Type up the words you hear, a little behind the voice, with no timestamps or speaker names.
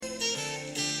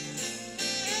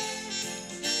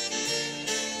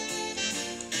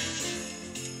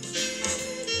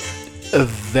A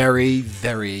very,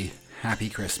 very happy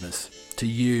Christmas to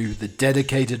you, the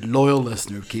dedicated, loyal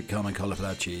listener of Keep Calm and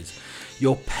Cauliflower Cheese.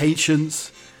 Your patience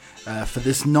for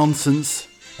this nonsense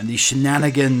and these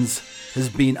shenanigans has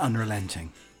been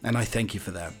unrelenting, and I thank you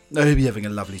for that. I hope you're having a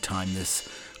lovely time this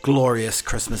glorious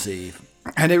Christmas Eve.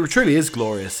 And it truly is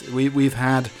glorious. We've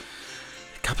had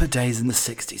a couple of days in the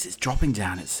 60s. It's dropping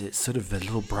down. It's sort of the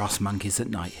little brass monkeys at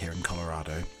night here in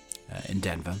Colorado, in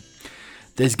Denver.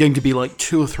 There's going to be like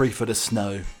 2 or 3 foot of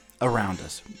snow around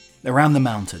us, around the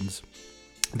mountains.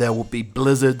 There will be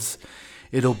blizzards.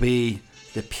 It'll be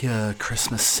the pure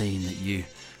Christmas scene that you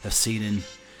have seen in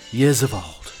years of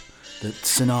old, that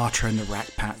Sinatra and the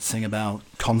Rat Pack sing about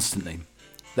constantly.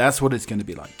 That's what it's going to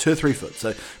be like, 2 or 3 foot.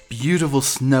 So beautiful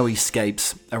snowy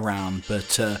scapes around,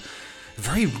 but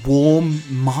very warm,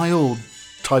 mild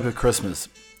type of Christmas.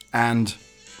 And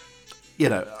you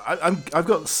know, I've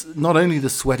got not only the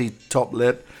sweaty top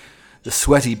lip, the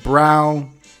sweaty brow.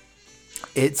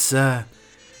 It's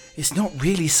not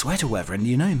really sweater weather, and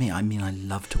you know me. I mean, I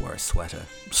love to wear a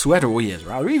sweater all year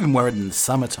round. I even wear it in the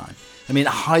summertime. I mean,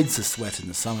 it hides the sweat in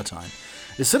the summertime.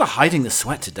 It's sort of hiding the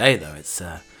sweat today, though. It's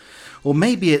or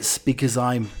maybe it's because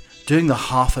I'm doing the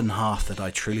half and half that I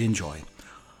truly enjoy.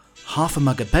 Half a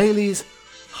mug of Baileys,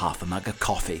 half a mug of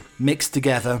coffee mixed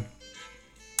together.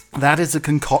 That is a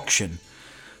concoction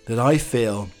that I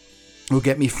feel will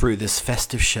get me through this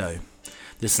festive show,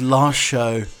 this last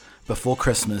show before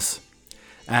Christmas.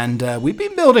 And we've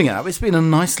been building it up. It's been a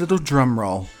nice little drum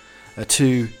roll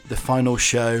to the final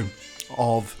show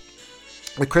of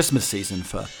the Christmas season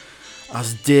for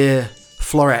us dear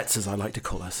florets, as I like to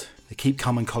call us, the Keep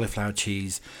Calm and Cauliflower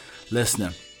Cheese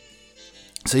listener.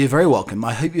 So you're very welcome.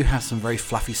 I hope you have some very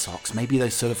fluffy socks, maybe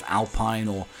those sort of alpine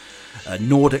or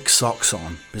Nordic socks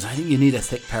on, because I think you need a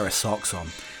thick pair of socks on.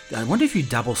 I wonder if you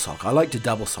double sock. I like to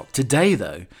double sock. Today,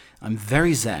 though, I'm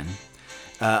very zen.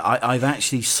 I've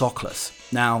actually sockless.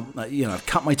 Now, I've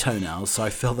cut my toenails, so I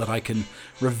feel that I can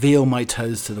reveal my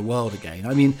toes to the world again.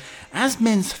 I mean, as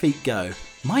men's feet go,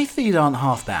 my feet aren't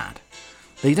half bad.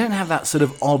 They don't have that sort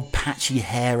of odd patchy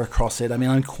hair across it. I mean,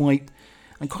 I'm quite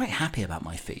happy about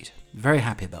my feet. Very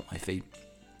happy about my feet.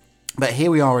 But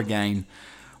here we are again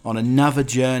on another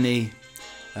journey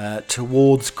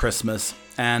towards Christmas.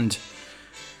 And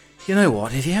you know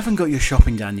what? If you haven't got your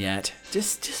shopping done yet,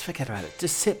 just forget about it.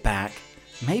 Just sit back.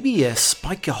 Maybe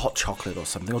spike your hot chocolate or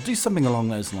something, or do something along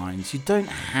those lines. You don't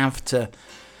have to.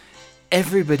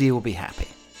 Everybody will be happy.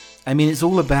 I mean, it's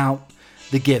all about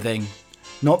the giving,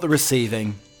 not the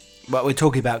receiving. But we're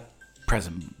talking about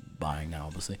present buying now,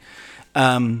 obviously.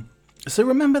 So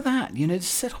remember that.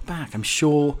 Just settle back. I'm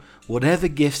sure whatever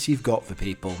gifts you've got for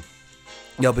people,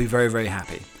 they'll be very, very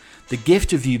happy. The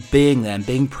gift of you being there and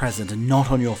being present and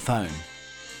not on your phone.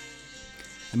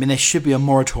 I mean, there should be a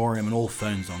moratorium on all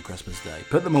phones on Christmas Day.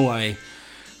 Put them away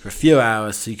for a few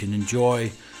hours so you can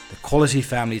enjoy the quality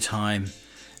family time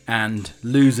and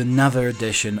lose another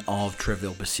edition of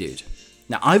Trivial Pursuit.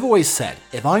 Now, I've always said,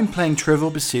 if I'm playing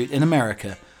Trivial Pursuit in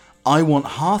America, I want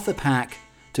half the pack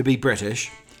to be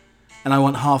British and I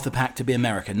want half the pack to be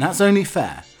American. That's only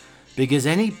fair, because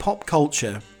any pop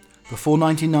culture before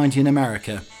 1990 in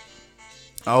America,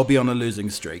 I'll be on a losing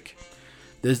streak.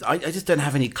 I just don't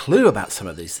have any clue about some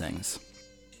of these things.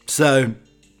 So,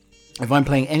 if I'm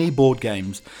playing any board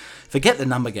games, forget the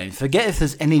number games, forget if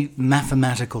there's any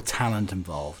mathematical talent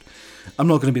involved. I'm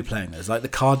not going to be playing those. Like the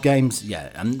card games, yeah,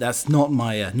 and that's not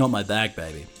my bag,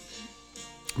 baby.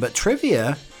 But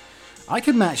trivia, I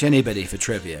can match anybody for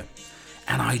trivia.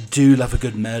 And I do love a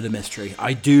good murder mystery.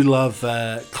 I do love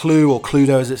Clue, or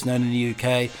Cluedo as it's known in the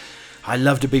UK. I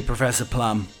love to be Professor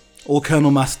Plum or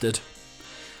Colonel Mustard.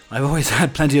 I've always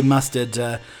had plenty of mustard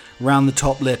round the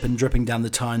top lip and dripping down the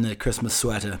tie in the Christmas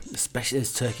sweater, especially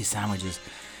those turkey sandwiches.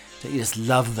 Don't you just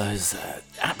love those?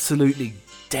 Absolutely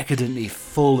decadently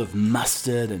full of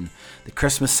mustard and the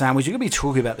Christmas sandwich. You're going to be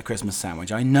talking about the Christmas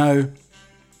sandwich. I know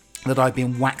that I've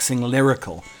been waxing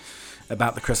lyrical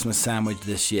about the Christmas sandwich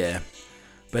this year,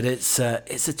 but it's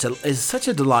such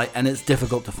a delight, and it's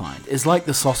difficult to find. It's like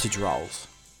the sausage rolls.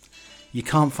 You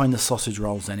can't find the sausage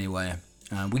rolls anywhere.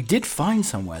 We did find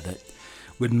somewhere that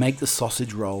would make the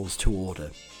sausage rolls to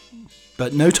order,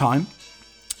 but no time.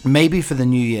 Maybe for the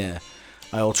new year,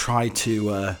 I'll try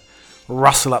to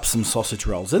rustle up some sausage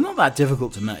rolls. They're not that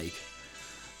difficult to make,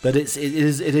 but it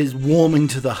is warming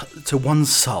to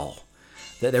one's soul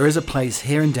that there is a place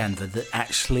here in Denver that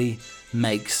actually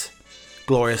makes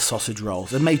glorious sausage rolls.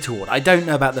 They're made to order. I don't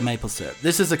know about the maple syrup.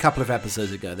 This is a couple of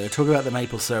episodes ago. They were talking about the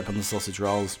maple syrup on the sausage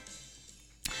rolls.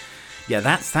 Yeah,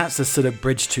 that's a sort of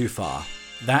bridge too far.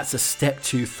 That's a step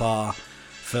too far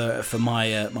for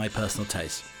my personal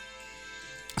taste.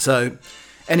 So,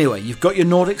 anyway, you've got your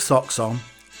Nordic socks on.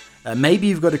 Maybe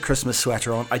you've got a Christmas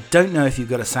sweater on. I don't know if you've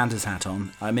got a Santa's hat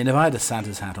on. I mean, if I had a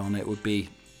Santa's hat on, it would be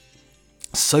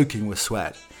soaking with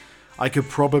sweat. I could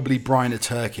probably brine a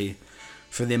turkey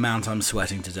for the amount I'm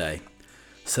sweating today.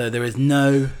 So there is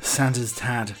no Santa's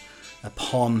hat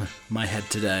upon my head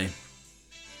today.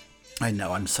 I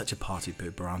know, I'm such a party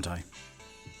pooper, aren't I?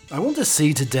 I want to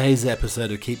see today's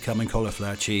episode of Keep Coming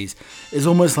Cauliflower Cheese is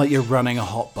almost like you're running a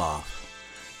hot bath.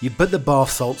 You put the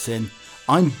bath salts in.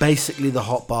 I'm basically the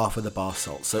hot bath with the bath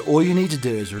salts. So all you need to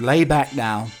do is lay back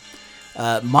now.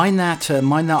 Mind that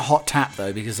hot tap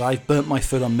though, because I've burnt my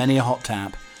foot on many a hot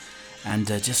tap. And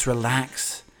just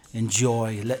relax,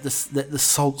 enjoy, let the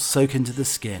salt soak into the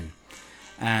skin,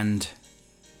 and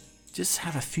just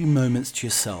have a few moments to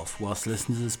yourself whilst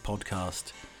listening to this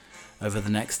podcast over the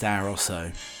next hour or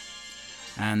so,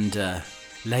 and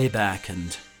lay back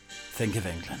and think of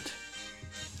England.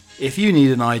 If you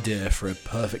need an idea for a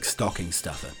perfect stocking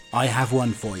stuffer, I have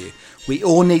one for you. We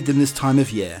all need them this time of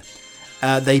year.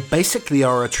 They basically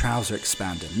are a trouser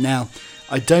expander. Now,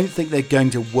 I don't think they're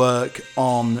going to work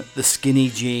on the skinny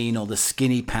jean or the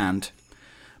skinny pant,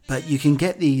 but you can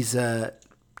get these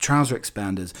trouser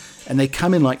expanders, and they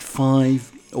come in like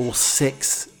 5 or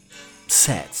 6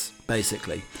 sets,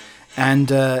 basically.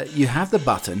 And you have the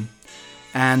button,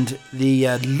 and the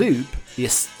loop, the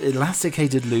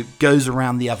elasticated loop, goes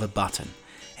around the other button,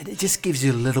 and it just gives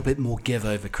you a little bit more give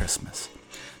over Christmas.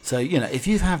 So, if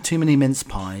you've had too many mince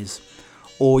pies,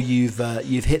 or you've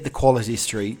hit the Quality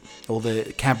Street or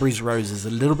the Cadbury's Roses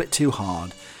a little bit too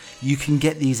hard, you can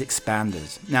get these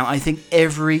expanders. Now, I think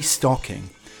every stocking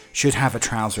should have a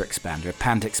trouser expander, a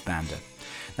pant expander.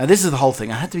 Now, this is the whole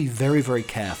thing. I had to be very, very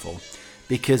careful,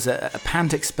 because a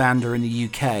pant expander in the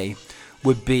UK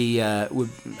would be,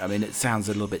 it sounds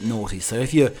a little bit naughty. So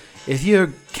if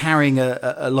you're carrying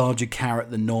a larger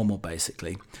carrot than normal,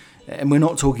 basically, and we're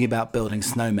not talking about building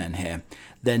snowmen here,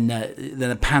 then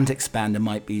a pant expander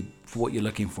might be what you're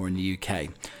looking for in the UK.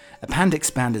 A pant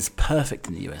expander is perfect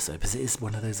in the US though, because it is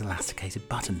one of those elasticated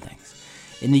button things.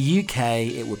 In the UK,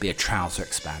 it would be a trouser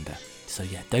expander. So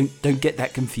yeah, don't get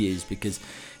that confused, because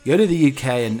you go to the UK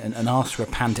and ask for a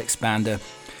pant expander.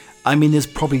 I mean, there's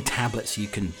probably tablets you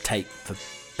can take for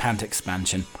pant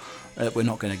expansion that we're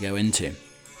not going to go into.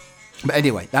 But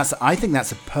anyway, I think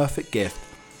that's a perfect gift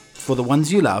for the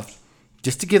ones you love,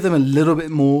 just to give them a little bit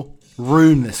more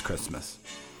room this Christmas.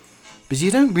 Because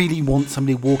you don't really want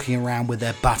somebody walking around with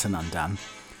their button undone,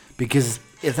 because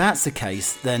if that's the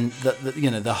case, then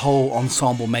the whole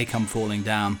ensemble may come falling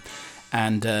down,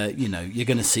 and you're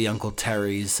going to see Uncle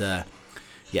Terry's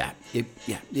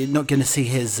you're not going to see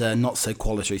his not so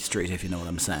Quality Street, if you know what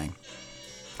I'm saying.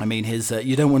 I mean,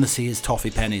 you don't want to see his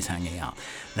toffee pennies hanging out.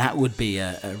 That would be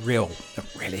a real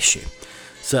issue.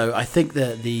 So I think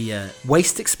that the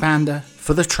waist expander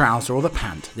for the trouser or the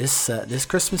pant this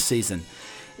Christmas season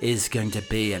is going to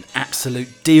be an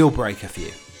absolute deal breaker for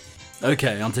you.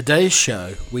 Okay, on today's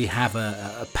show we have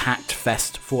a packed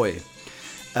fest for you.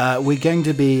 We're going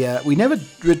to be we never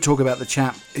did talk about the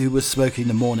chap who was smoking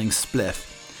the morning spliff.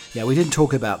 Yeah, we didn't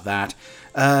talk about that.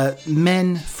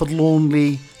 Men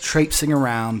forlornly traipsing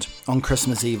around on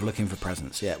Christmas Eve looking for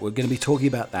presents. Yeah, we're going to be talking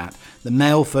about that. The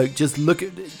male folk just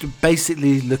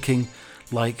basically looking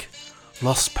like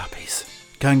lost puppies,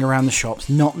 going around the shops,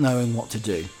 not knowing what to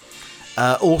do.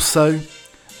 Also,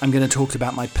 I'm going to talk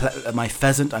about my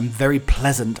pheasant. I'm very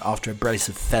pleasant after a brace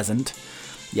of pheasant.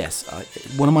 Yes,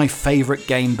 one of my favourite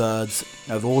game birds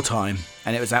of all time,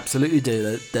 and it was absolutely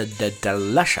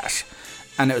delicious.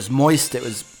 And it was moist. It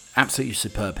was absolutely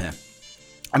superb here.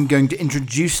 I'm going to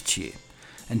introduce to you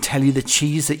and tell you the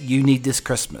cheese that you need this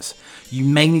Christmas. You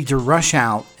may need to rush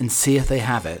out and see if they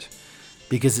have it,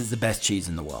 because it's the best cheese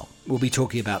in the world. We'll be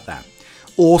talking about that.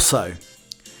 Also,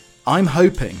 I'm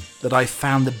hoping that I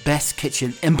found the best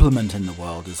kitchen implement in the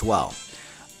world as well.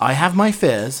 I have my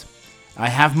fears, I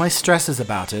have my stresses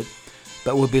about it,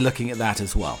 but we'll be looking at that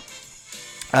as well.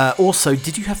 Also,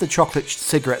 did you have the chocolate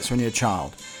cigarettes when you were a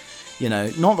child?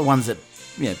 Not the ones that,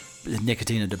 with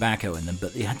nicotine and tobacco in them,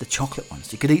 but you had the chocolate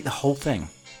ones. You could eat the whole thing.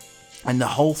 And the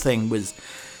whole thing was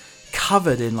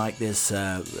covered in like this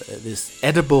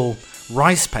edible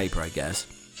rice paper, I guess,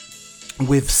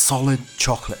 with solid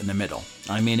chocolate in the middle.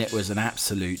 I mean, it was an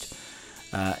absolute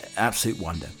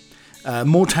wonder.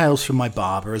 More tales from my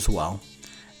barber as well.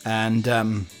 And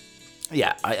I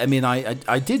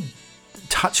did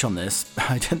touch on this.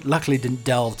 Luckily didn't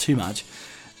delve too much.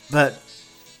 But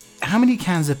how many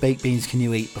cans of baked beans can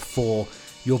you eat before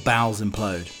your bowels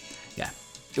implode? Yeah,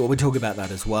 well, we'll talk about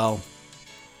that as well.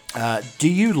 Do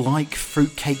you like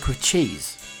fruit cake with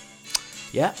cheese?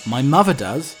 Yeah, my mother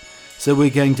does. So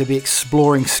we're going to be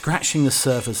exploring, scratching the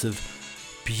surface of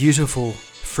beautiful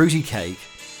fruity cake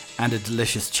and a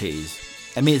delicious cheese.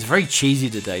 I mean, it's very cheesy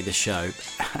today, this show.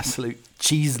 Absolute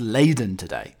cheese-laden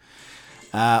today.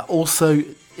 Also,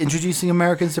 introducing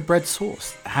Americans to bread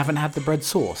sauce. Haven't had the bread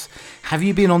sauce. Have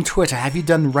you been on Twitter? Have you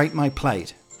done Rate My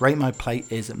Plate? Rate My Plate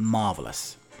is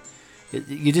marvellous.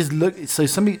 You just look, so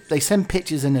they send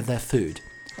pictures in of their food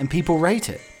and people rate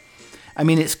it. I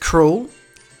mean, it's cruel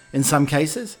in some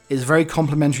cases, it's very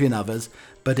complimentary in others,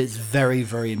 but it's very,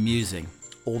 very amusing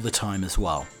all the time as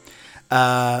well.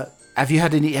 Have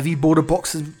you bought a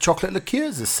box of chocolate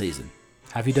liqueurs this season?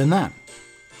 Have you done that?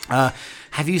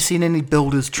 Have you seen any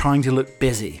builders trying to look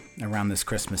busy around this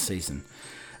Christmas season?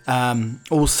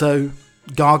 Also,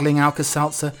 gargling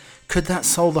Alka-Seltzer, could that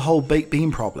solve the whole baked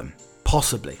bean problem?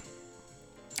 Possibly.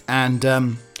 And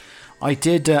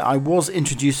I was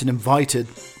introduced and invited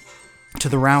to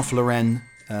the Ralph Lauren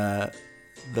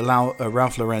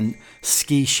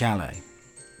ski chalet.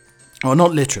 Well,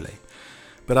 not literally,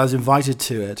 but I was invited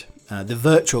to it, the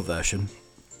virtual version.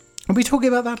 We'll be talking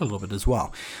about that a little bit as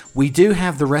well. We do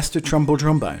have the rest of Trumbull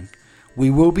Trombone. We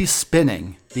will be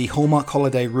spinning the Hallmark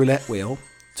Holiday roulette wheel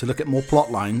to look at more plot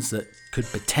lines that could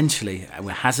potentially,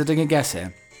 we're hazarding a guess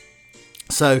here.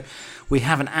 So we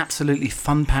have an absolutely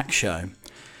fun-packed show.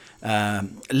 A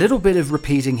little bit of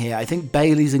repeating here. I think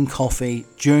Baileys and coffee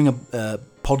during a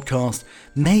podcast,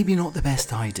 maybe not the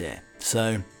best idea.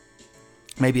 So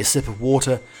maybe a sip of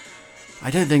water.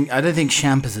 I don't think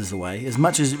champers is the way. As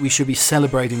much as we should be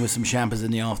celebrating with some champers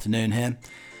in the afternoon here,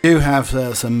 we do have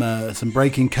some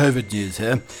breaking COVID news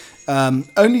here.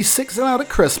 Only 6 allowed at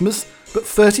Christmas, but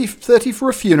 30 for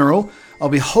a funeral. I'll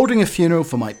be holding a funeral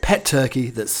for my pet turkey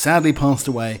that sadly passed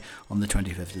away on the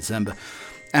 25th of December.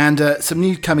 And some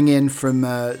news coming in from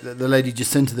the Lady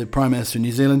Jacinta, the Prime Minister of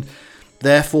New Zealand.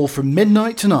 Therefore, from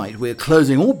midnight tonight, we are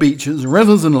closing all beaches,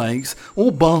 rivers and lakes. All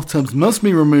bathtubs must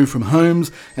be removed from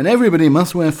homes, and everybody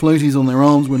must wear floaties on their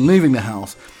arms when leaving the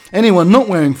house. Anyone not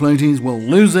wearing floaties will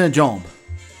lose their job.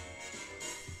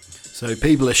 So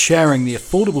people are sharing the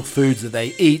affordable foods that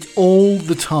they eat all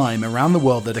the time around the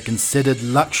world that are considered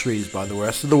luxuries by the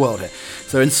rest of the world here.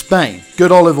 So in Spain,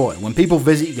 good olive oil. When people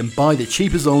visit, you can buy the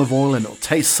cheapest olive oil and it'll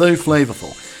taste so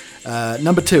flavorful.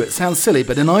 Number 2, it sounds silly,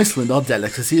 but in Iceland, our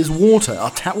delicacy is water.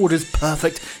 Our tap water is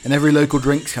perfect, and every local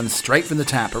drink comes straight from the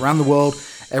tap. Around the world,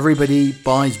 everybody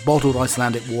buys bottled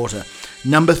Icelandic water.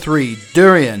 Number 3,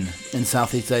 durian in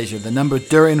Southeast Asia. The number of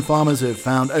durian farmers who have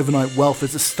found overnight wealth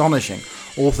is astonishing.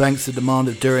 All thanks to the demand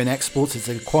of durian exports. It's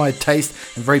an acquired taste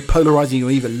and very polarizing. You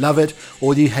either love it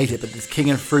or you hate it, but it's king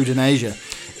of fruit in Asia.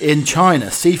 In China,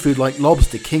 seafood like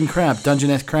lobster, king crab,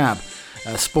 Dungeness crab,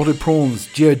 spotted prawns,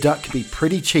 geoduck can be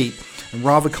pretty cheap and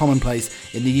rather commonplace.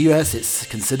 In the US, it's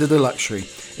considered a luxury.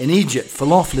 In Egypt,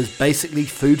 falafel is basically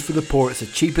food for the poor. It's the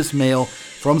cheapest meal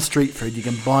from street food. You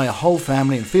can buy a whole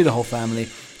family and feed a whole family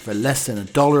for less than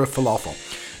 $1 of falafel.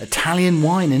 Italian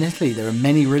wine in Italy. There are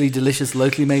many really delicious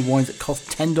locally made wines that cost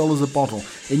 $10 a bottle.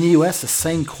 In the US, the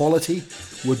same quality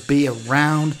would be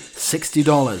around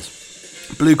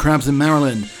 $60. Blue crabs in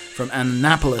Maryland from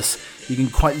Annapolis. You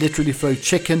can quite literally throw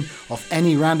chicken off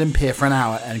any random pier for an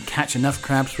hour and catch enough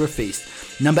crabs for a feast.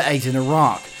 Number 8 in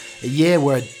Iraq. A year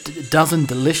where a dozen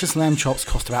delicious lamb chops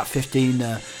cost about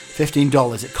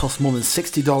 $15. It costs more than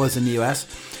 $60 in the US.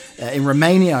 In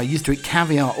Romania, I used to eat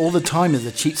caviar all the time as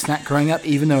a cheap snack growing up,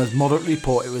 even though I was moderately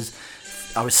poor.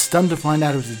 I was stunned to find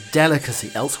out it was a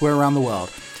delicacy elsewhere around the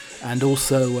world. And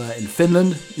also in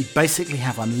Finland, you basically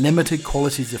have unlimited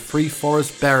quantities of free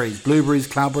forest berries, blueberries,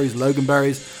 cloudberries,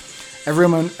 loganberries.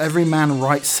 Every man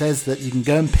right says that you can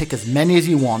go and pick as many as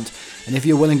you want, and if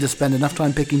you're willing to spend enough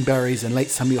time picking berries in late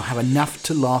summer, you'll have enough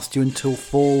to last you until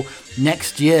fall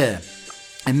next year.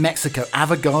 In Mexico,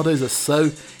 avocados are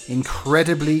so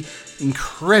incredibly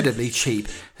cheap.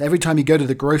 Every time you go to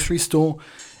the grocery store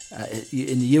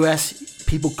in the US,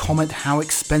 people comment how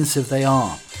expensive they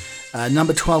are.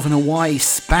 Number 12 in Hawaii,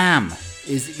 Spam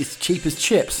is cheap as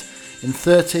chips. In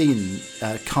 13,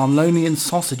 Carlonian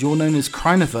sausage, all known as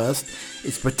Kruinevurst,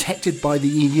 is protected by the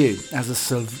EU as a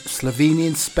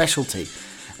Slovenian specialty,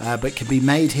 but can be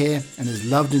made here and is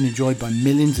loved and enjoyed by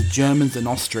millions of Germans and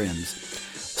Austrians.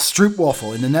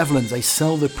 Stroopwafel in the Netherlands, they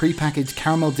sell the prepackaged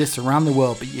caramel discs around the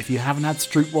world, but if you haven't had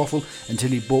stroopwafel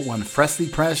until you bought one freshly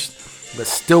pressed, but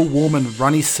still warm and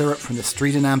runny syrup from the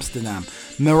street in Amsterdam.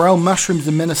 Morel mushrooms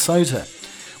in Minnesota,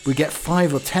 we get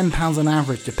 5 or 10 pounds on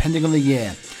average depending on the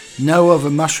year. No other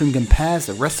mushroom compares.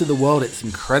 The rest of the world, it's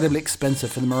incredibly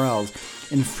expensive for the morels.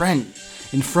 In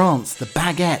In France, the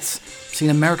baguettes. I've seen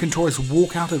American tourists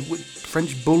walk out of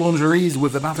French boulangeries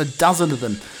with about a dozen of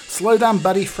them. Slow down,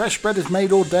 buddy. Fresh bread is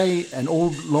made all day and all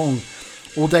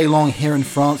day long here in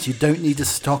France. You don't need to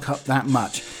stock up that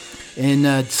much.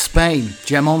 In Spain,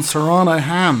 Jamon Serrano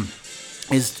ham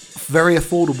is very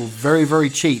affordable, very, very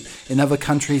cheap. In other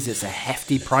countries, it's a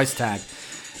hefty price tag.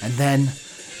 And then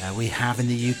we have in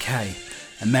the UK,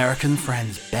 American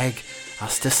friends beg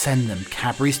us to send them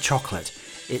Cadbury's chocolate.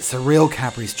 It's a real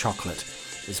Cadbury's chocolate.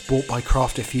 It's bought by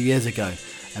Kraft a few years ago.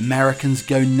 Americans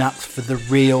go nuts for the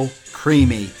real,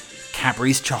 creamy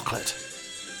Cadbury's chocolate.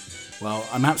 Well,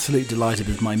 I'm absolutely delighted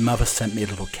because my mother sent me a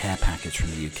little care package from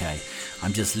the UK.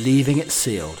 I'm just leaving it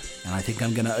sealed, and I think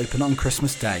I'm going to open it on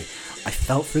Christmas Day. I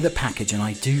felt through the package, and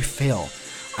I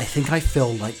think I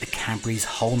feel like the Cadbury's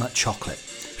whole nut chocolate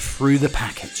through the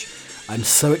package. I'm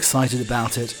so excited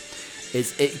about it.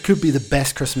 It could be the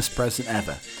best Christmas present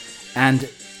ever. And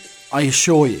I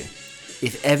assure you,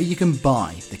 if ever you can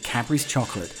buy the Cadbury's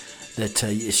chocolate that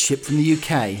is shipped from the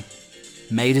UK,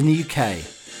 made in the UK,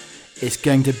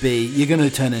 you're going to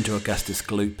turn into Augustus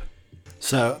Gloop.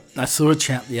 So I saw a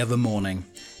chap the other morning.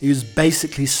 He was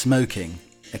basically smoking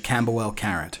a Camberwell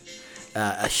carrot,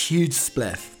 a huge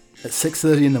spliff at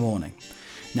 6:30 in the morning.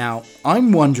 Now,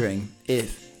 I'm wondering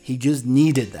if he just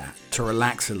needed that to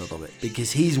relax a little bit,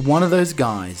 because he's one of those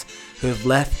guys who have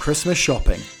left Christmas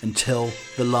shopping until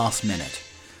the last minute.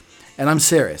 And I'm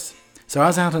serious. So I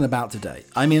was out and about today.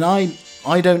 I mean,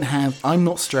 I'm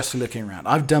not stressed for looking around.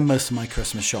 I've done most of my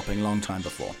Christmas shopping a long time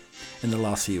before, in the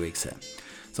last few weeks here.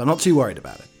 So I'm not too worried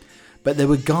about it. But there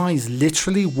were guys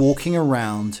literally walking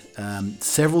around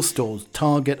several stores,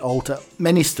 Target, Ulta,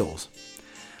 many stores,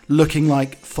 looking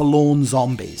like forlorn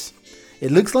zombies.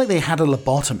 It looks like they had a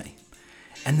lobotomy.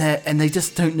 And they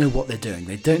just don't know what they're doing.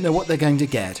 They don't know what they're going to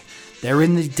get. They're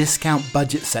in the discount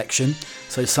budget section.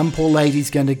 So some poor lady's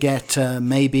going to get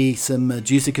maybe some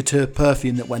Juicy Couture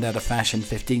perfume that went out of fashion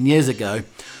 15 years ago.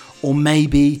 Or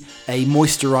maybe a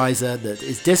moisturizer that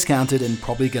is discounted and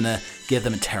probably going to give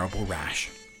them a terrible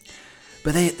rash.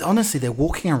 But they're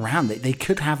walking around. They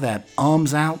could have their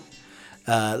arms out,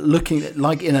 looking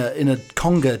like in a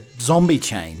conga zombie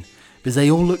chain, because they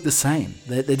all look the same.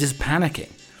 They're just panicking.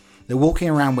 They're walking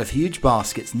around with huge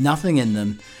baskets, nothing in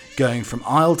them, going from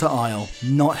aisle to aisle,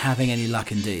 not having any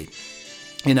luck indeed.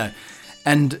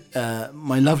 And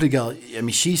my lovely girl,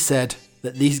 she said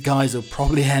that these guys will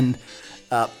probably end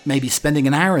up maybe spending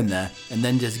an hour in there and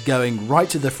then just going right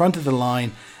to the front of the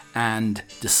line and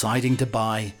deciding to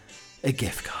buy a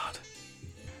gift card.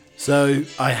 So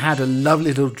I had a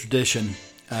lovely little tradition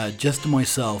just to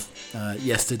myself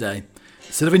yesterday.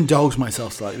 Sort of indulged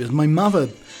myself slightly, because my mother,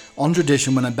 on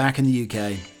tradition, when I'm back in the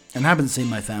UK and haven't seen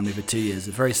my family for 2 years,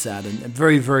 it's very sad, and a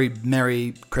very, very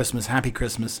Merry Christmas, Happy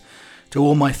Christmas to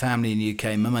all my family in the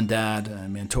UK, Mum and Dad.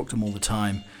 I talk to them all the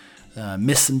time.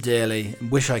 Miss them dearly.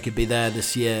 Wish I could be there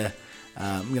this year.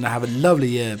 I'm going to have a lovely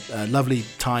year, lovely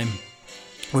time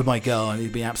with my girl. It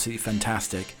would be absolutely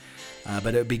fantastic.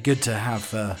 But it would be good to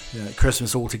have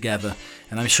Christmas all together,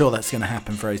 and I'm sure that's going to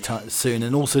happen very soon.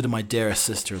 And also to my dearest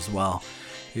sister as well,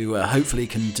 who hopefully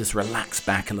can just relax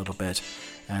back a little bit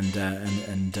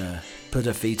and put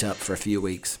her feet up for a few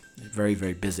weeks. Very,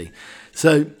 very busy.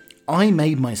 So I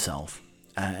made myself,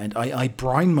 and I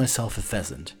brined myself a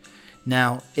pheasant.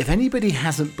 Now, if anybody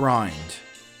hasn't brined,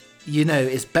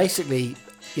 it's basically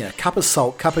a cup of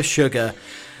salt, cup of sugar.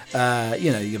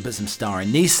 You can put some star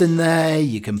anise in there.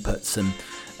 You can put some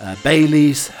bay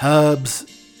leaves, herbs,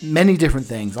 many different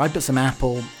things. I put some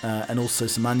apple and also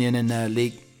some onion in there,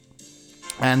 leek.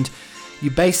 And you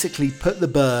basically put the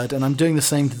bird, and I'm doing the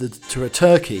same to a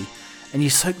turkey, and you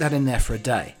soak that in there for a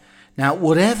day. Now,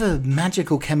 whatever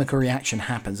magical chemical reaction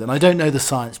happens, and I don't know the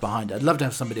science behind it, I'd love to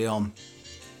have somebody on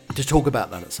to talk about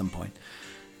that at some point,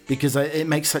 because it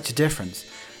makes such a difference.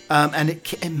 And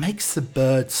it makes the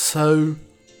bird so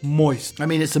moist.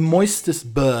 It's the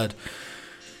moistest bird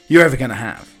you're ever going to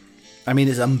have.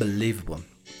 It's unbelievable.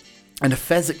 And a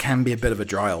pheasant can be a bit of a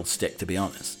dry old stick, to be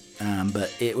honest.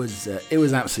 But it was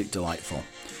absolutely delightful.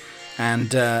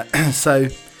 And so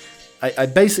I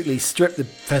basically stripped the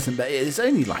pheasant, but it's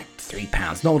only like 3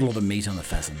 pounds, not a lot of meat on the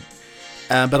pheasant.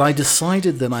 But I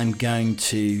decided that I'm going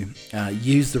to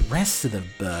use the rest of the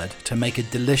bird to make a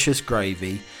delicious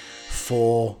gravy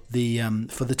for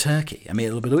the turkey. A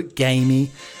little bit gamey.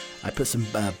 I put some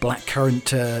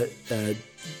blackcurrant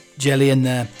jelly in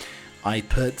there. I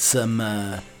put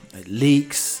some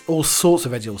leeks, all sorts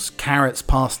of vegetables, carrots,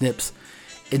 parsnips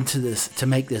into this to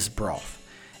make this broth.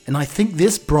 And I think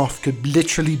this broth could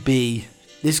literally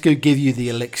could give you the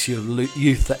elixir of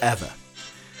youth forever.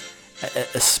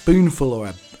 A spoonful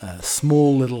or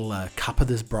small little cup of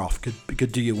this broth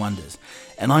could do you wonders.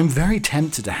 And I'm very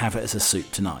tempted to have it as a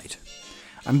soup tonight.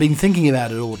 I've been thinking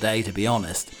about it all day, to be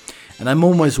honest. And I'm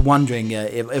almost wondering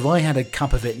if I had a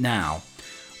cup of it now,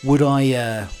 would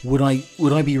I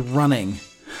be running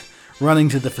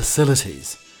to the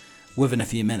facilities within a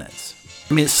few minutes?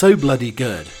 I mean, it's so bloody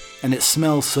good, and it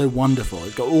smells so wonderful.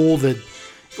 It's got all the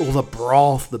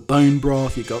broth, the bone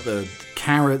broth. You've got the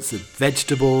carrots, the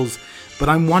vegetables. But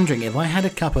I'm wondering, if I had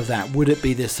a cup of that, would it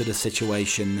be this sort of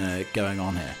situation going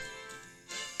on here?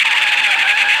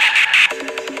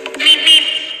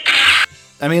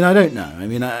 I mean, I don't know. I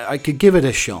mean, I could give it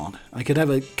a shot. I could have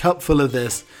a cup full of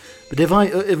this. But if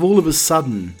all of a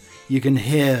sudden you can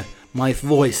hear my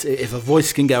voice, if a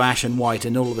voice can go ashen white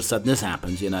and all of a sudden this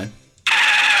happens, you know.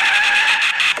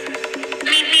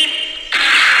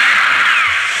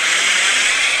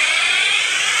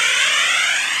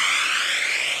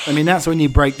 I mean, that's when you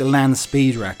break the land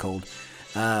speed record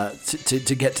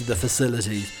to get to the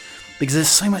facilities. Because there's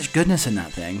so much goodness in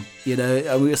that thing. You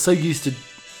know, we're so used to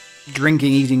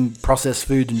drinking, eating processed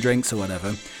food and drinks or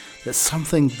whatever, that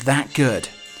something that good,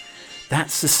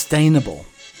 that sustainable,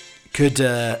 could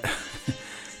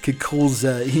cause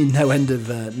no end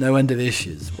of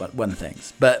issues. One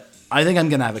thinks, but I think I'm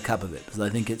going to have a cup of it because I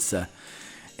think it's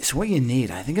what you need.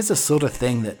 I think it's the sort of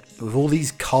thing that, with all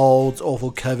these colds,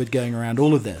 awful COVID going around,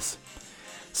 all of this,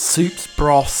 soups,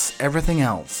 broths, everything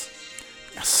else,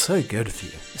 are so good for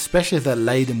you, especially if they're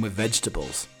laden with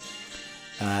vegetables.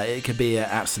 It could be an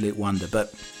absolute wonder.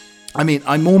 But, I mean,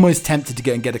 I'm almost tempted to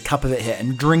go and get a cup of it here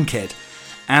and drink it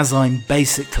as I'm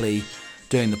basically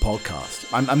doing the podcast.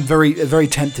 I'm very, very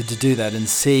tempted to do that and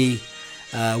see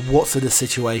what sort of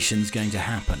situation is going to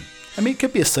happen. I mean, it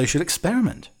could be a social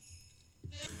experiment.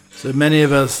 So many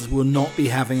of us will not be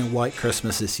having a white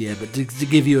Christmas this year, but to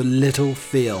give you a little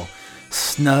feel,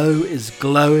 snow is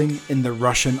glowing in the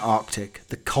Russian Arctic.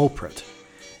 The culprit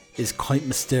is quite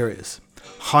mysterious.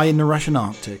 High in the Russian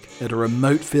Arctic, at a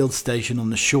remote field station on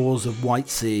the shores of White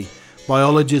Sea,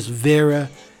 biologist Vera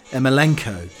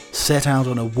Emalenko set out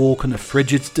on a walk on a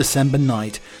frigid December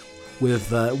night. With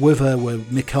her were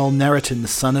Mikhail Neritin, the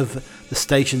son of the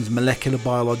station's molecular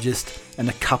biologist, and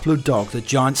a couple of dogs, a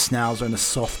giant schnauzer and a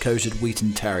soft-coated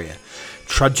Wheaten Terrier.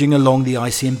 Trudging along the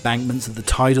icy embankments of the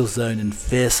tidal zone in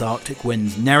fierce Arctic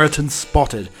winds, Neritin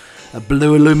spotted a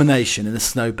blue illumination in a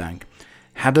snowbank.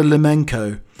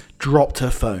 Hadalimenko dropped her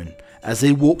phone. As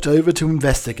they walked over to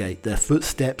investigate, their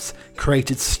footsteps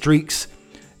created streaks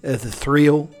of the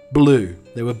ethereal blue.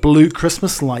 There were blue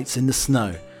Christmas lights in the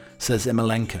snow, says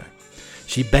Emalenko.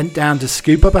 She bent down to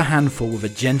scoop up a handful. With a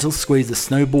gentle squeeze, the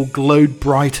snowball glowed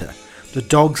brighter. The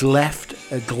dogs left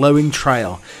a glowing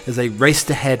trail as they raced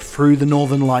ahead through the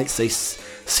northern lights they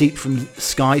seeped from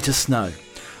sky to snow.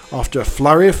 After a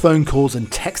flurry of phone calls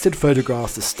and texted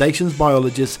photographs, the station's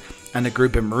biologists and a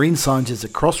group of marine scientists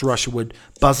across Russia were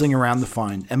buzzing around the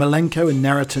find. Emalenko and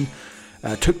Neritin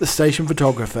took the station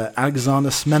photographer Alexander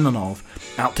Smenonov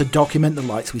out to document the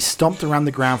lights. We stomped around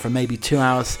the ground for maybe 2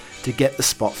 hours to get the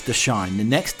spots to shine. The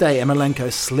next day,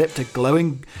 Emalenko slipped a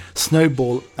glowing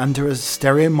snowball under a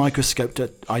stereo microscope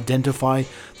to identify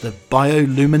the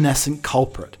bioluminescent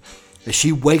culprit. As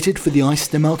she waited for the ice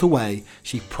to melt away,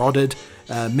 she prodded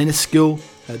minuscule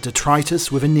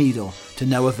detritus with a needle to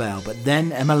no avail. But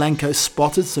then Emalenko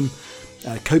spotted some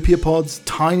copiopods,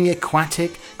 tiny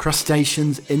aquatic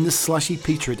crustaceans in the slushy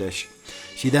petri dish.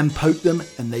 She then poked them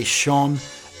and they shone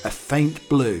a faint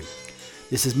blue.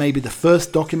 This is maybe the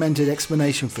first documented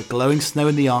explanation for glowing snow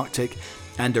in the Arctic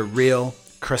and a real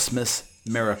Christmas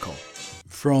miracle.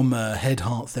 From Head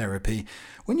Heart Therapy,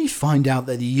 when you find out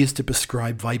that you used to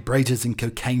prescribe vibrators and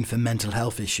cocaine for mental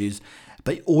health issues,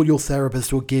 but all your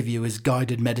therapist will give you is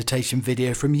guided meditation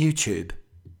video from YouTube.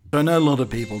 So I know a lot of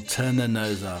people turn their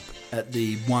nose up at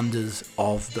the wonders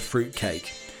of the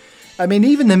fruitcake. I mean,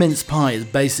 even the mince pie is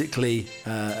basically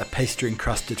a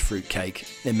pastry-encrusted fruitcake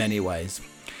in many ways.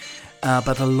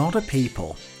 But a lot of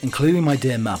people, including my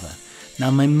dear mother,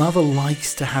 now my mother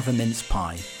likes to have a mince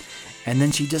pie, and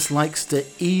then she just likes to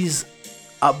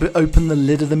open the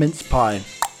lid of the mince pie.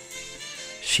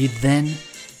 She then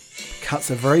cuts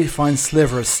a very fine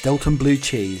sliver of Stilton blue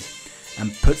cheese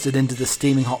and puts it into the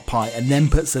steaming hot pie and then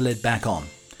puts the lid back on.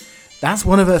 That's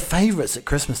one of her favourites at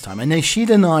Christmas time. I know she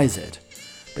denies it,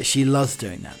 but she loves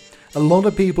doing that. A lot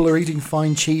of people are eating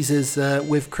fine cheeses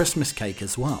with Christmas cake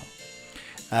as well.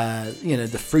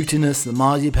 The fruitiness, the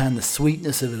marzipan, the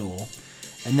sweetness of it all.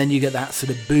 And then you get that sort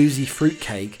of boozy fruit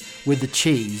cake with the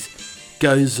cheese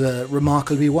goes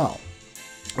remarkably well.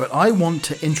 But I want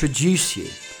to introduce you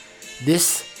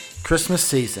this Christmas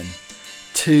season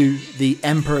to the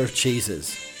Emperor of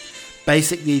Cheeses.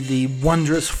 basically the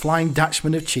wondrous Flying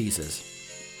Dutchman of cheeses.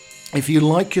 If you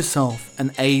like yourself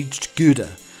an aged Gouda,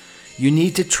 you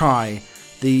need to try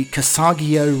the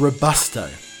Cassaggio Robusto.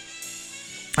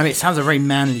 I mean, it sounds a very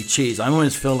manly cheese. I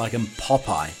almost feel like I'm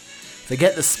Popeye.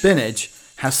 Forget the spinach,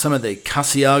 have some of the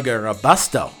Cassaggio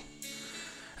Robusto.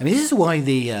 I mean, this is why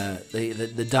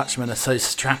the Dutchmen are so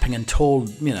strapping and tall,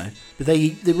 but they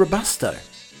eat the Robusto.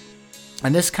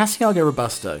 And this Cassaggio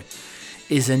Robusto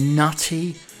is a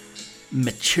nutty,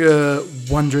 mature,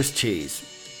 wondrous cheese.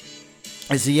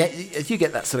 As you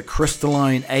get that sort of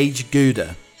crystalline aged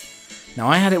Gouda. Now,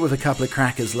 I had it with a couple of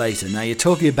crackers later. Now, you're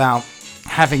talking about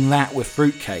having that with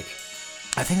fruitcake.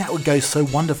 I think that would go so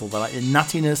wonderful. The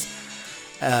nuttiness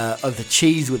of the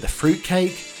cheese with the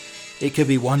fruitcake, it could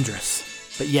be wondrous.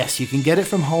 But yes, you can get it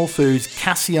from Whole Foods,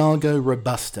 Cassaggio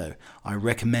Robusto. I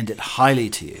recommend it highly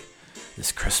to you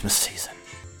this Christmas season.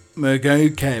 We're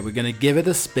going to give it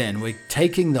a spin. We're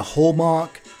taking the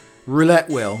Hallmark roulette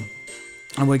wheel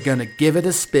and we're going to give it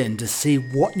a spin to see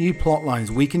what new plot lines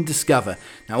we can discover.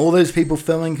 Now, all those people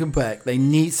filming Quebec, they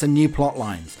need some new plot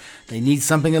lines. They need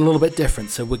something a little bit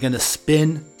different. So we're going to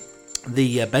spin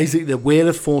the basically the Wheel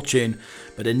of Fortune,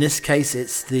 but in this case,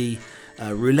 it's the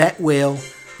roulette wheel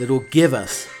that will give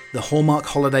us the Hallmark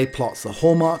holiday plots. The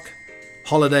Hallmark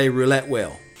holiday roulette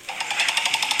wheel.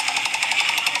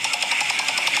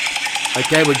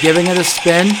 Okay, we're giving it a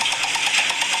spin.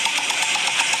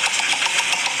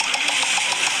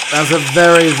 That was a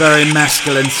very, very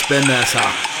masculine spin there, sir.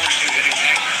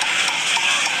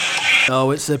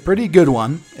 Oh, it's a pretty good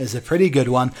one.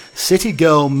 City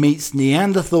girl meets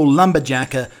Neanderthal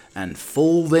lumberjacker and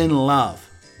falls in love.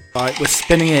 All right, we're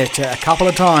spinning it a couple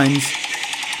of times.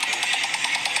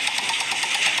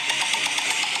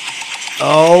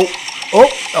 Oh,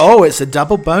 it's a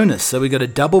double bonus. So we got a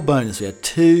double bonus. We had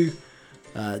two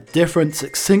different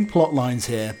succinct plot lines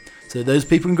here. So those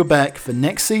people in Quebec for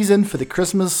next season for the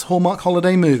Christmas Hallmark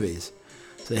holiday movies.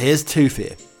 So here's two for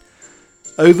you.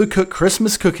 Overcooked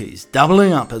Christmas cookies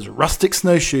doubling up as rustic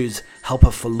snowshoes help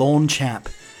a forlorn chap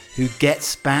who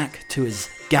gets back to his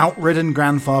gout-ridden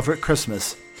grandfather at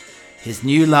Christmas. His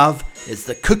new love is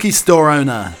the cookie store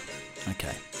owner.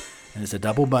 Okay, and it's a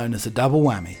double bonus, a double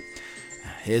whammy.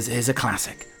 Here's a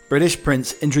classic. British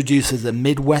prince introduces a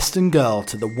Midwestern girl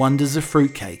to the wonders of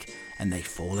fruitcake and they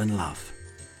fall in love.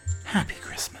 Happy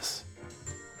Christmas.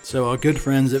 So our good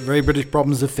friends at Very British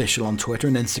Problems Official on Twitter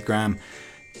and Instagram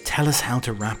tell us how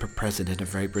to wrap a present in a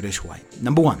very British way.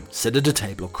 Number 1, sit at a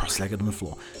table or cross-legged on the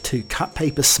floor. 2, cut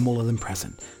paper smaller than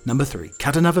present. Number 3,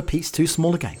 cut another piece too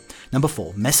small again. Number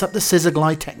 4, mess up the scissor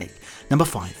glide technique. Number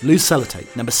 5, lose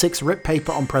sellotape. Number 6, rip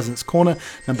paper on present's corner.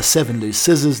 Number 7, lose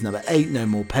scissors. Number 8, no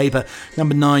more paper.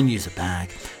 Number 9, use a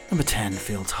bag. Number 10,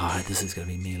 feel tired. This is going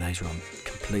to be me later on,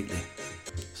 completely.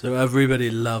 So everybody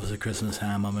loves a Christmas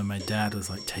ham. I mean, my dad was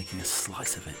like taking a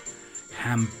slice of it.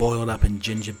 Ham boiled up in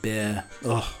ginger beer.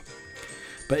 Oh.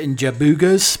 But in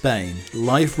Jabugo's Spain,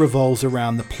 life revolves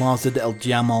around the Plaza del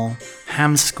Jamón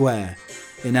Ham Square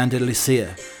in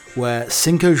Andalusia, where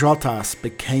Cinco Jotas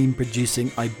began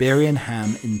producing Iberian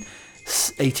ham in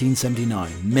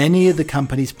 1879. Many of the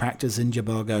companies practiced in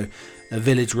Jabugo, a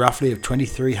village roughly of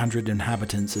 2,300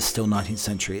 inhabitants, is still 19th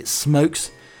century. It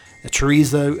smokes a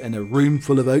chorizo in a room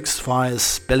full of oak fires,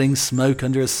 spilling smoke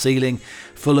under a ceiling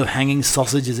full of hanging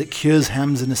sausages. It cures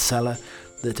hams in a cellar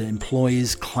that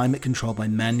employs climate control by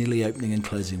manually opening and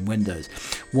closing windows.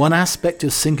 One aspect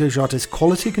of Cinco Jotas'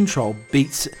 quality control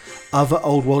beats other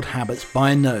old world habits by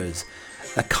a nose.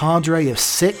 A cadre of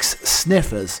 6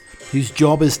 sniffers whose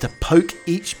job is to poke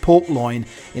each pork loin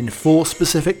in 4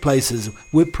 specific places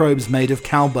with probes made of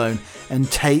cow bone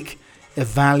and take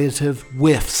evaluative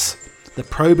whiffs. The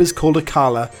probe is called a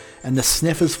cala, and the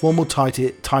sniffer's formal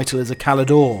title is a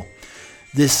calador.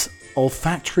 This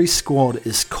olfactory squad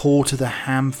is called to the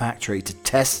ham factory to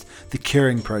test the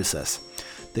curing process.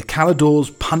 The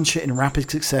caladors punch it in rapid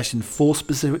succession 4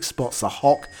 specific spots: the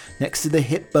hock next to the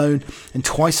hip bone and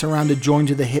twice around the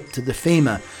joint of the hip to the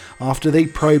femur. After they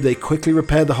probe, they quickly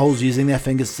repair the holes using their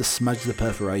fingers to smudge the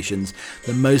perforations.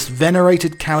 The most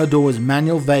venerated calador is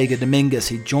Manuel Vega Dominguez.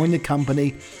 He joined the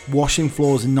company washing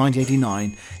floors in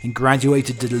 1989 and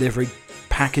graduated to delivery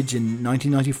package in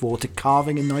 1994 to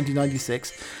carving in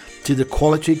 1996 to the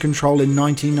quality control in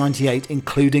 1998,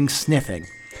 including sniffing.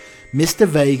 Mr.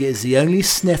 Vega is the only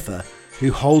sniffer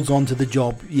who holds on to the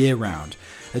job year-round,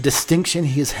 a distinction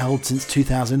he has held since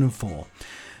 2004.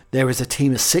 There is a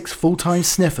team of 6 full-time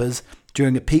sniffers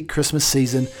during a peak Christmas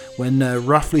season when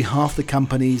roughly half the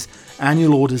company's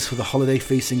annual orders for the holiday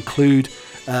feast include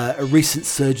a recent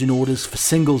surge in orders for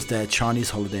Singles' Day, a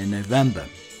Chinese holiday in November.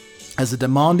 As the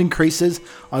demand increases,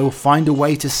 I will find a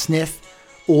way to sniff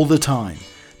all the time.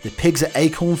 The pigs are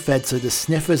acorn fed, so the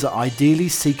sniffers are ideally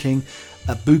seeking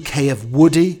a bouquet of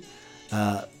woody,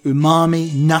 umami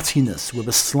nuttiness with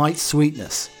a slight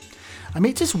sweetness. I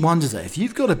mean, it just wonders though, if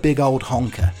you've got a big old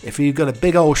honker, if you've got a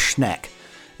big old schneck,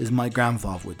 as my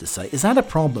grandfather would say, is that a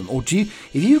problem? Or if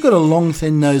you've got a long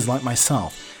thin nose like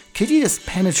myself, could you just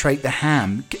penetrate the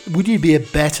ham? Would you be a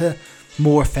better,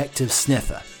 more effective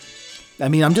sniffer? I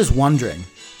mean, I'm just wondering.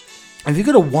 If you've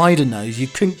got a wider nose, you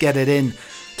couldn't get it in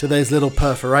to those little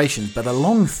perforations, but a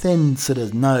long thin sort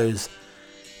of nose,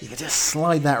 you could just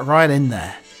slide that right in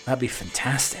there. That'd be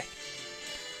fantastic.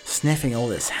 Sniffing all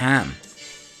this ham.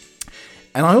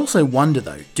 And I also wonder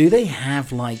though, do they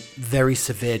have like very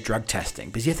severe drug testing?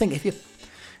 Because you think if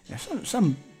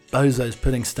some bozo's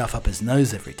putting stuff up his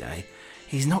nose every day,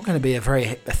 he's not going to be a very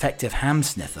effective ham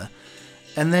sniffer.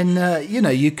 And then,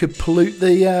 you could pollute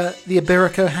the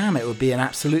Iberico ham. It would be an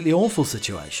absolutely awful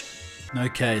situation.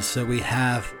 Okay, so we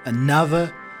have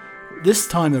another, this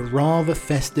time a rather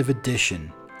festive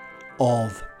edition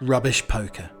of Rubbish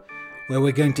Poker, where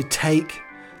we're going to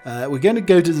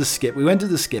go to the skip. We went to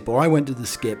the skip, or I went to the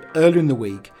skip earlier in the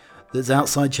week that's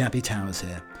outside Chappie Towers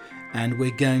here. And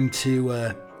we're going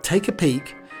to take a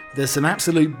peek. There's some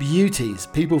absolute beauties.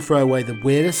 People throw away the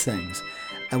weirdest things.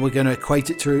 And we're going to equate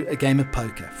it to a game of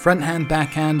poker. Front hand, back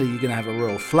hand, are you going to have a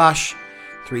royal flush?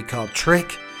 3-card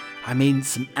trick? I mean,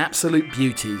 some absolute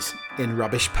beauties in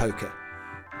Rubbish Poker.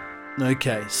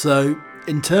 Okay, so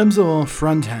in terms of our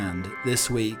front hand this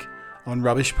week on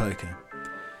Rubbish Poker.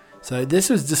 So this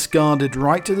was discarded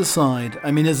right to the side.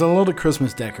 I mean, there's a lot of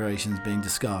Christmas decorations being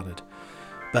discarded.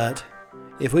 But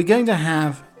if we're going to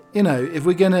have,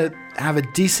 a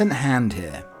decent hand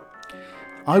here,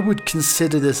 I would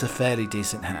consider this a fairly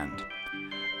decent hand.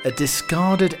 A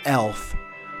discarded elf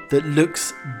that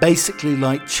looks basically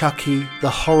like Chucky the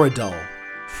horror doll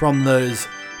from those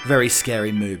very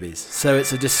scary movies. So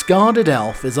it's a discarded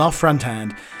elf is our front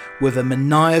hand with a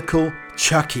maniacal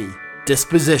Chucky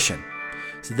disposition.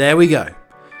 So there we go.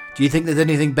 Do you think there's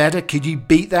anything better? Could you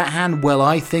beat that hand? Well,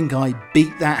 I think I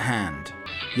beat that hand.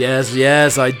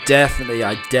 Yes, I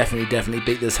definitely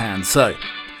beat this hand. So,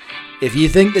 if you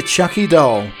think the Chucky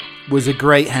doll was a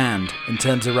great hand in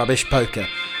terms of Rubbish Poker,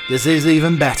 this is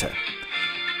even better.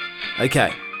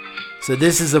 Okay, so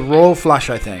this is a royal flush,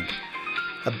 I think.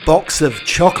 A box of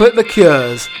chocolate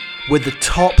liqueurs with the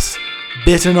tops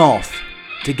bitten off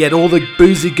to get all the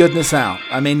boozy goodness out.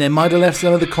 I mean, they might have left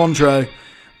some of the Cointreau,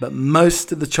 but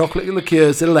most of the chocolate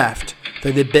liqueurs are left.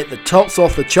 So they bit the tops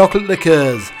off the chocolate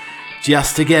liqueurs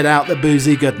just to get out the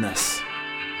boozy goodness.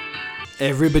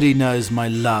 Everybody knows my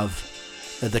love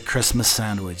of the Christmas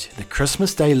sandwich. The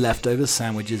Christmas Day leftover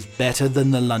sandwich is better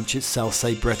than the lunch itself,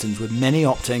 say Britons, with many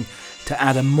opting to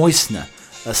add a moistener,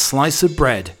 a slice of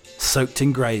bread soaked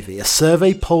in gravy. A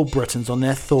survey polled Britons on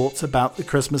their thoughts about the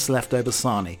Christmas leftover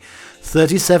sarnie.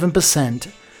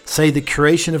 37% say the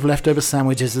creation of leftover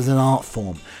sandwiches is an art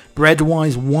form.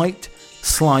 Bread-wise, white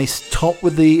slice topped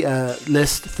with the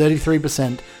list,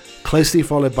 33%, closely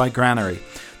followed by granary.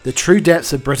 The true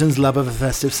depths of Britain's love of a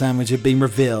festive sandwich have been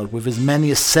revealed, with as many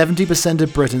as 70%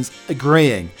 of Britons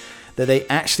agreeing that they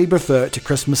actually prefer it to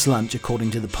Christmas lunch,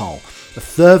 according to the poll. A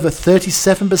further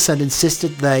 37%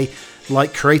 insisted they,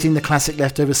 like creating the classic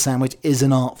leftover sandwich, is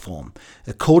an art form.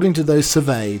 According to those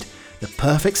surveyed, the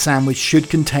perfect sandwich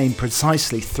should contain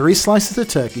precisely 3 slices of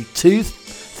turkey, 2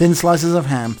 thin slices of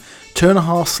ham,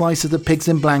 2.5 slices of pigs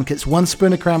in blankets, 1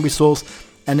 spoon of cranberry sauce,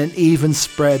 and an even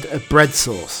spread of bread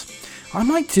sauce. I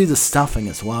might do the stuffing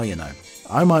as well,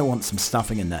 I might want some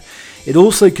stuffing in there. It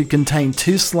also could contain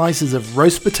 2 slices of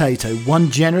roast potato,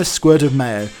 1 generous squirt of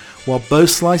mayo. While both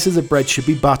slices of bread should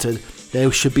be buttered,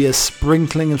 there should be a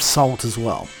sprinkling of salt as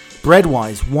well.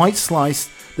 Bread-wise, white slice,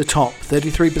 the top,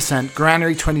 33%,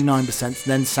 granary, 29%,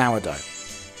 then sourdough.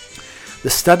 The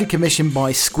study commissioned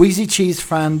by Squeezy Cheese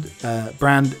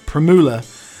brand Primula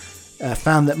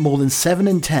found that more than 7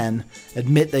 in 10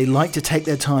 admit they like to take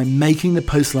their time making the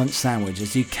post-lunch sandwich,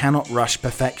 as you cannot rush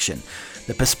perfection.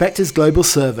 The Perspectives Global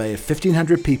Survey of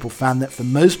 1,500 people found that for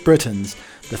most Britons,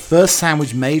 the first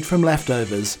sandwich made from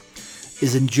leftovers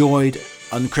is enjoyed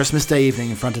on Christmas Day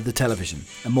evening in front of the television.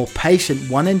 A more patient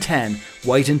 1 in 10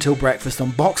 wait until breakfast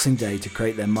on Boxing Day to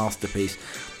create their masterpiece,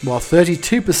 while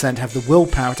 32% have the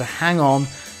willpower to hang on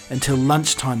until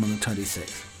lunchtime on the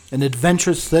 26th. An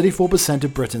adventurous 34%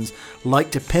 of Britons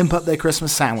like to pimp up their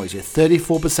Christmas sandwich, with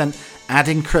 34%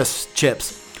 adding crisps,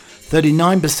 chips,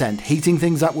 39% heating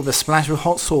things up with a splash of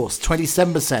hot sauce,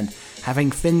 27%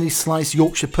 having thinly sliced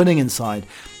Yorkshire pudding inside,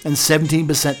 and 17%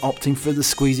 opting for the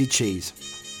squeezy cheese.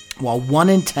 While 1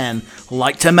 in 10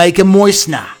 like to make a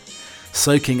moistener.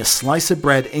 soaking a slice of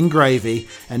bread in gravy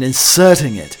and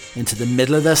inserting it into the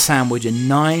middle of their sandwich, and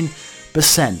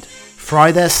 9%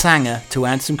 fry their sanger to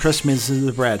add some crispiness to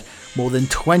the bread. More than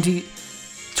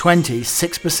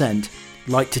 26%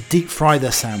 like to deep fry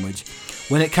their sandwich.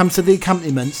 When it comes to the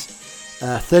accompaniments,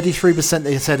 33%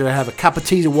 they said would have a cup of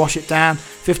tea to wash it down,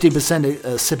 15%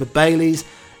 a sip of Baileys,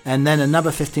 and then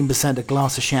another 15% a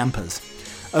glass of champers.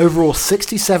 Overall,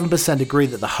 67% agree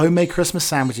that the homemade Christmas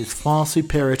sandwich is far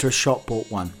superior to a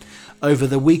shop-bought one. Over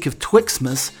the week of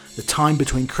Twixmas, the time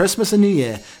between Christmas and New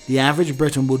Year, the average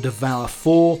Briton will devour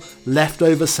 4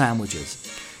 leftover sandwiches.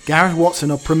 Gareth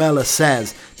Watson of Primella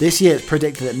says this year it's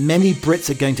predicted that many Brits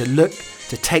are going to look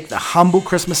to take the humble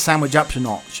Christmas sandwich up a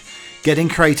notch. Getting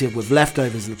creative with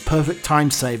leftovers is the perfect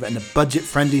time saver and a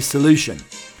budget-friendly solution.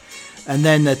 And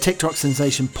then TikTok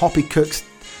sensation Poppy Cooks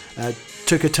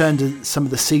took a turn to some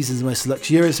of the season's most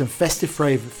luxurious and festive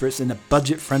favourites in a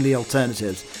budget-friendly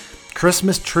alternatives.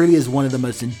 Christmas truly is one of the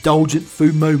most indulgent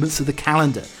food moments of the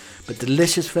calendar, but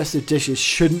delicious festive dishes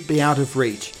shouldn't be out of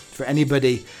reach for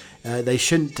anybody. They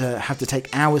shouldn't have to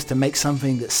take hours to make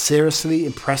something that seriously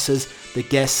impresses the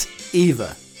guests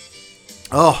either.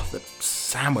 Oh, the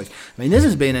sandwich. I mean, this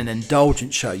has been an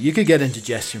indulgent show. You could get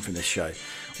indigestion from this show.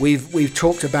 We've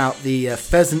talked about the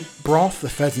pheasant broth, the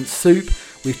pheasant soup.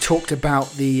 We've talked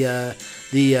about the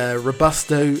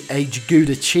Robusto aged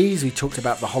Gouda cheese. We talked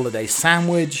about the holiday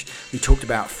sandwich. We talked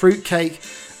about fruitcake.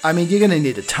 I mean, you're going to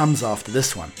need a Tums after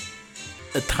this one.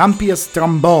 A Trampias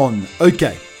Trombone.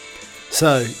 Okay.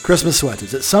 So, Christmas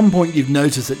sweaters. At some point you've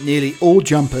noticed that nearly all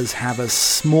jumpers have a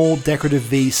small decorative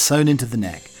V sewn into the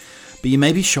neck. But you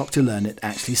may be shocked to learn it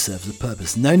actually serves a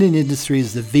purpose. Known in industry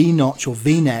as the V-notch or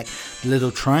V-neck, the little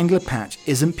triangular patch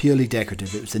isn't purely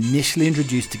decorative. It was initially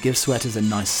introduced to give sweaters a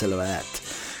nice silhouette.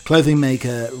 Clothing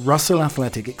maker Russell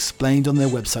Athletic explained on their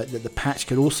website that the patch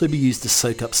could also be used to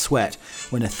soak up sweat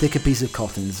when a thicker piece of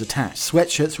cotton is attached.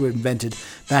 Sweatshirts were invented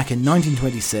back in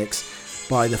 1926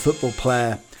 by the football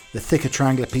player. The thicker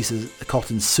triangular pieces of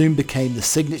cotton soon became the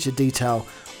signature detail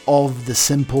of the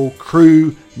simple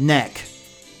crew neck.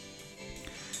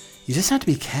 You just have to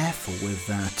be careful with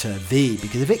that V,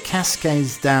 because if it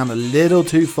cascades down a little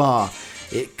too far,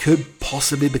 it could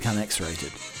possibly become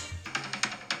X-rated.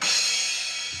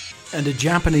 And a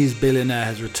Japanese billionaire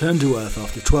has returned to Earth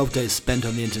after 12 days spent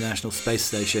on the International Space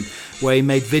Station, where he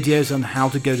made videos on how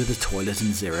to go to the toilet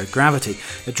in zero gravity.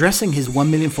 Addressing his 1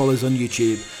 million followers on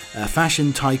YouTube,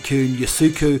 fashion tycoon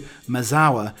Yosuke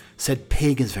Maezawa said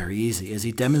peeing is very easy, as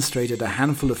he demonstrated a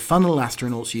handful of funnel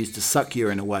astronauts used to suck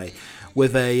urine away.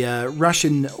 With a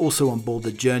Russian also on board,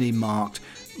 the journey marked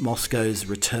Moscow's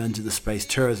return to the space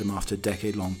tourism after a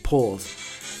decade-long pause.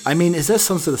 I mean, is there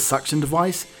some sort of suction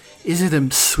device? Is it a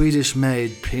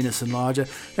Swedish-made penis enlarger?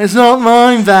 It's not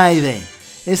mine, baby.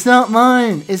 It's not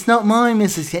mine. It's not mine,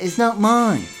 Mrs. K. It's not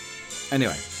mine.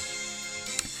 Anyway.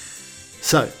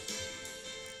 So,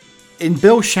 in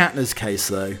Bill Shatner's case,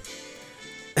 though,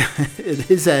 at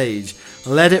his age,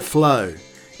 let it flow.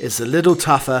 It's a little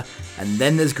tougher, and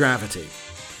then there's gravity.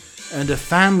 And a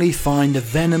family find a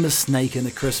venomous snake in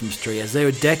a Christmas tree. As they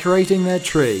were decorating their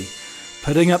tree,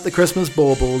 putting up the Christmas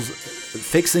baubles,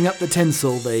 fixing up the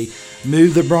tinsel, they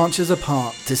moved the branches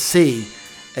apart to see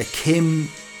a Kim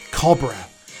cobra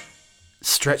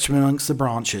stretched amongst the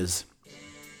branches.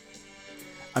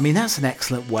 I mean, that's an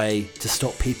excellent way to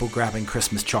stop people grabbing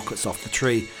Christmas chocolates off the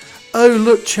tree. Oh,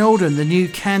 look, children, the new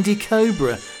candy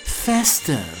cobra.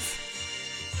 Festive.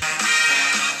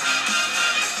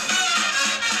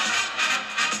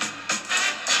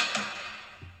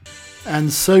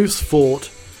 And So's Fort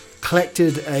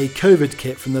collected a COVID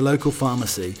kit from the local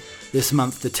pharmacy this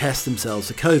month to test themselves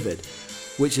for COVID,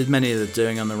 which is many of them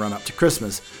doing on the run up to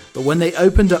Christmas. But when they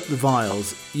opened up the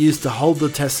vials used to hold the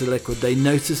tested liquid, they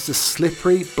noticed a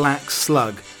slippery black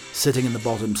slug sitting in the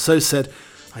bottom. So said,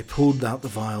 I pulled out the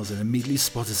vials and immediately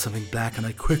spotted something black, and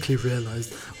I quickly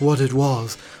realised what it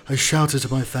was. I shouted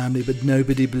to my family, but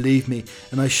nobody believed me,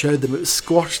 and I showed them it was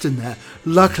squashed in there.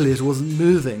 Luckily it wasn't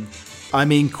moving. I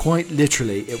mean, quite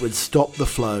literally, it would stop the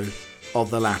flow of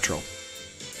the lateral.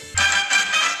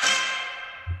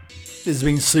 It's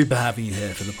been super having you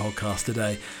here for the podcast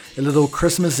today. A little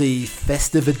Christmas Eve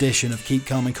festive edition of Keep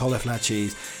Calm and Cauliflower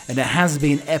Cheese, and it has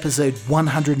been episode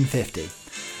 150.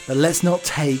 But let's not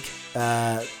take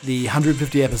the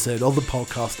 150 episode of the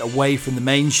podcast away from the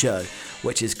main show,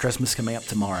 which is Christmas coming up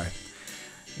tomorrow.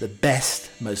 The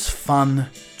best, most fun,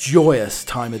 joyous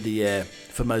time of the year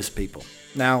for most people.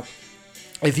 Now,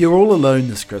 if you're all alone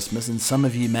this Christmas, and some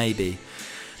of you may be,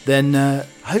 then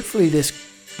hopefully this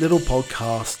little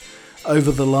podcast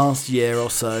over the last year or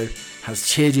so has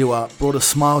cheered you up, brought a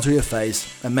smile to your face,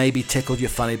 and maybe tickled your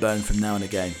funny bone from now and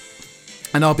again.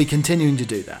 And I'll be continuing to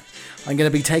do that. I'm going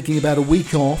to be taking about a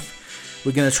week off.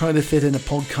 We're going to try to fit in a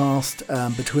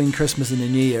podcast between Christmas and the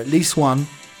New Year, at least one,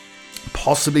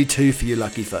 possibly two for you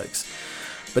lucky folks.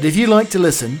 But if you like to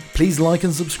listen, please like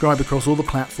and subscribe across all the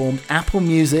platforms. Apple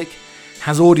Music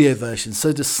has audio versions,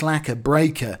 so does Slacker,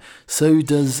 Breaker, so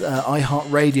does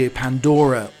iHeartRadio,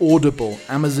 Pandora, Audible,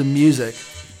 Amazon Music.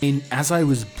 As I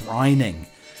was brining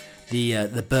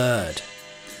the bird,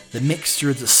 the mixture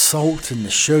of the salt and the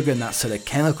sugar and that sort of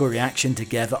chemical reaction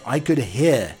together, I could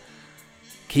hear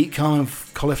Keep Calm and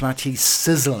cauliflower cheese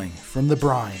sizzling from the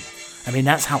brine. I mean,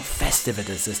 that's how festive it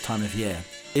is this time of year.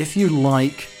 If you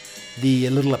like the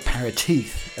little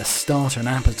aperitif, a starter and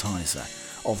appetizer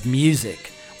of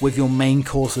music with your main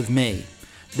course of me,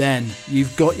 then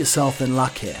you've got yourself in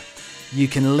luck here. You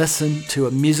can listen to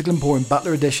a Musical Emporium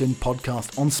Butler Edition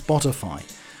podcast on Spotify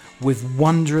with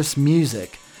wondrous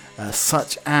music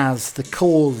such as The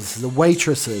Cause, The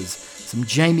Waitresses, some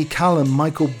Jamie Cullum,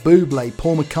 Michael Bublé,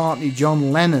 Paul McCartney,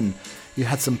 John Lennon. You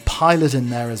had some Pilot in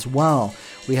there as well.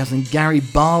 We have some Gary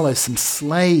Barlow, some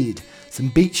Slade, some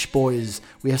Beach Boys.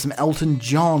 We have some Elton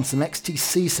John, some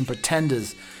XTC, some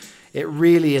Pretenders. It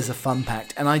really is a fun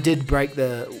pack. And I did break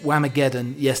the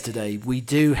Whamageddon yesterday. We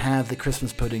do have the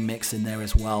Christmas pudding mix in there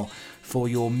as well for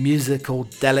your musical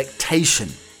delectation.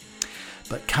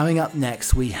 But coming up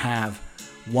next, we have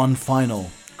one final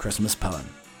Christmas poem.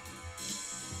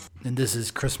 And this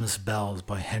is Christmas Bells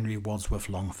by Henry Wadsworth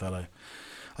Longfellow.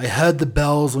 I heard the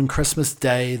bells on Christmas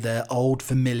Day their old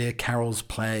familiar carols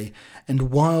play,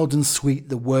 and wild and sweet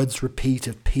the words repeat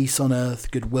of peace on earth,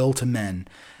 goodwill to men,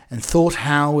 and thought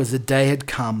how, as the day had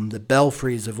come, the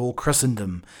belfries of all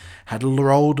Christendom had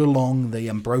rolled along the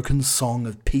unbroken song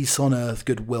of peace on earth,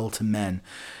 goodwill to men,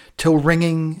 till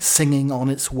ringing, singing on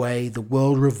its way, the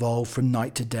world revolved from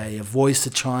night to day, a voice, a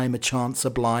chime, a chant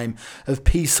sublime of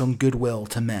peace on goodwill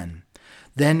to men.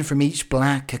 Then from each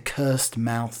black accursed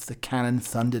mouth the cannon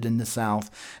thundered in the south,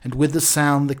 and with the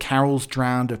sound the carols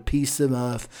drowned of peace on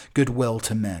earth, goodwill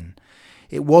to men.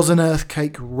 It was an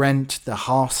earthquake rent the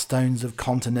hearthstones of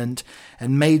continent,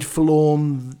 and made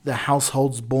forlorn the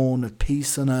households born of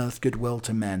peace on earth, goodwill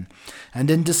to men. And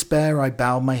in despair I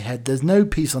bowed my head. There's no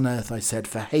peace on earth, I said,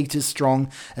 for hate is strong,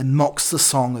 and mocks the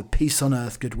song of peace on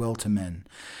earth, goodwill to men.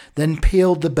 Then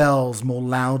pealed the bells more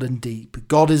loud and deep.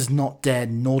 God is not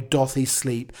dead, nor doth he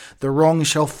sleep. The wrong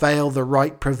shall fail, the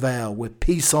right prevail, with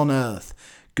peace on earth,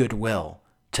 goodwill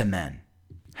to men.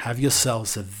 Have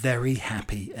yourselves a very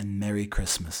happy and Merry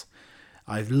Christmas.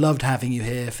 I've loved having you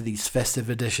here for these festive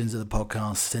editions of the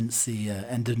podcast since the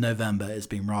end of November. It's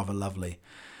been rather lovely.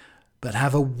 But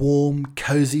have a warm,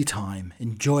 cozy time.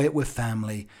 Enjoy it with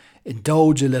family.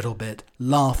 Indulge a little bit.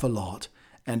 Laugh a lot.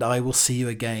 And I will see you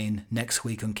again next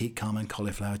week on Keep Calm and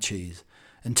Cauliflower Cheese.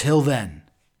 Until then,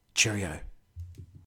 cheerio.